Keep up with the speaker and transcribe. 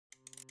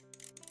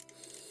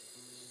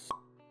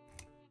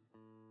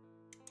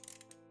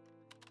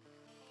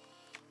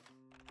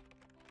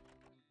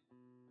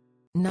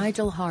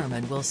Nigel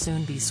Harman will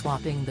soon be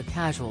swapping the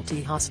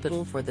Casualty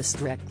Hospital for the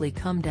Strictly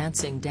Come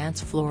Dancing dance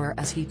floor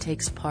as he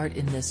takes part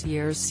in this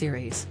year's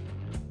series.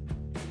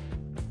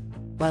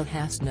 While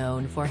Hess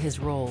known for his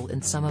role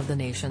in some of the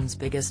nation's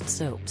biggest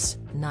soaps,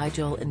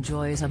 Nigel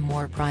enjoys a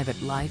more private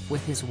life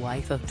with his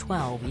wife of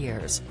 12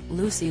 years,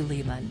 Lucy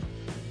Liemann.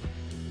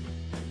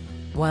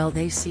 While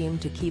they seem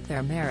to keep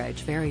their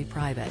marriage very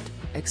private,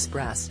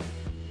 Express.co.uk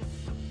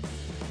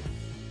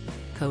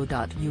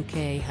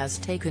has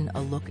taken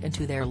a look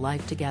into their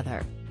life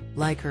together.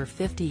 Like her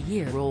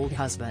 50-year-old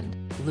husband,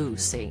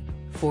 Lucy,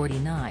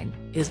 49,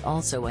 is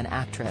also an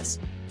actress.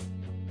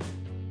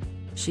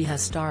 She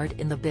has starred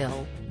in The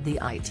Bill, The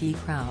IT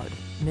Crowd,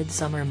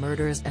 Midsummer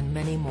Murders and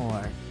many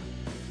more.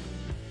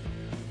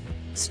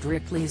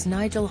 Strictly's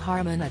Nigel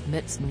Harman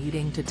admits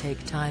needing to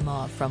take time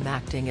off from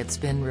acting. It's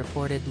been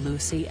reported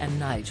Lucy and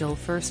Nigel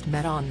first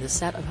met on the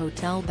set of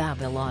Hotel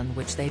Babylon,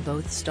 which they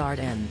both starred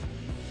in.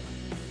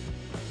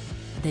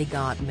 They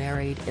got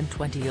married in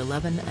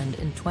 2011 and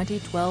in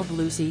 2012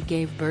 Lucy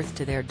gave birth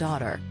to their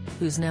daughter,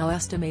 who's now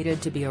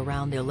estimated to be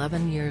around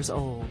 11 years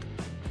old.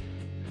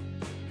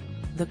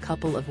 The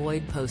couple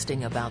avoid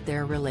posting about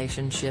their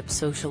relationship on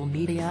social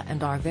media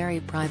and are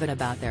very private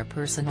about their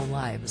personal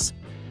lives.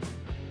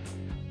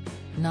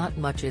 Not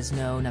much is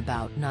known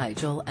about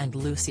Nigel and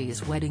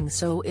Lucy's wedding,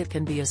 so it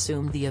can be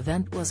assumed the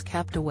event was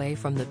kept away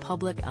from the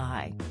public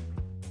eye.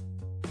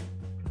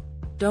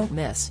 Don't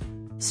miss: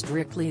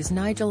 Strictly's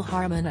Nigel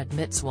Harman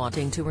admits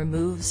wanting to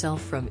remove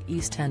self from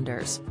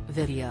EastEnders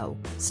video.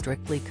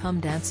 Strictly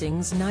Come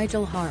Dancing's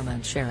Nigel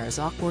Harman shares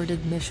awkward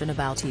admission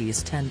about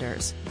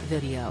EastEnders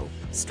video.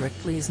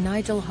 Strictly's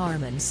Nigel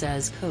Harman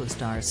says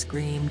co-star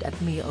screamed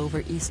at me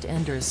over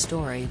EastEnders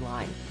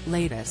storyline.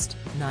 Latest: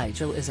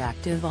 Nigel is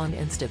active on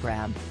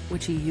Instagram,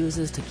 which he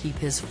uses to keep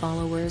his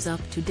followers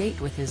up to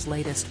date with his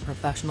latest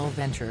professional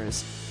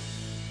ventures.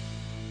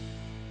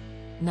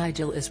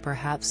 Nigel is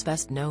perhaps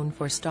best known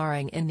for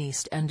starring in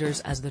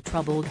EastEnders as the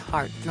troubled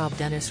heartthrob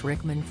Dennis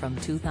Rickman from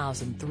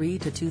 2003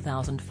 to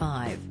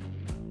 2005.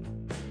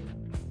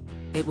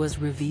 It was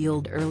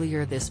revealed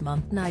earlier this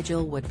month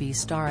Nigel would be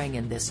starring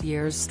in this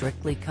year's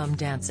Strictly Come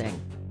Dancing.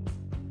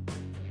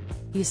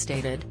 He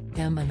stated,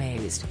 "I'm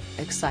amazed,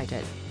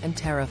 excited, and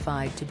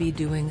terrified to be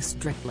doing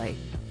Strictly.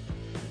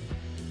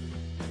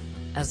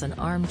 As an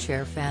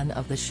armchair fan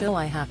of the show,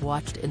 I have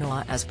watched in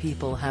awe as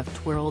people have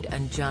twirled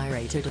and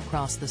gyrated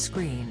across the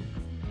screen.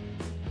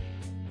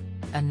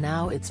 And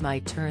now it's my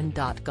turn.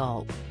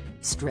 Gulp.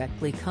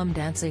 Strictly Come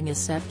Dancing is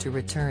set to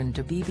return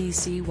to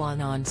BBC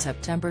One on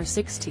September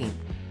 16.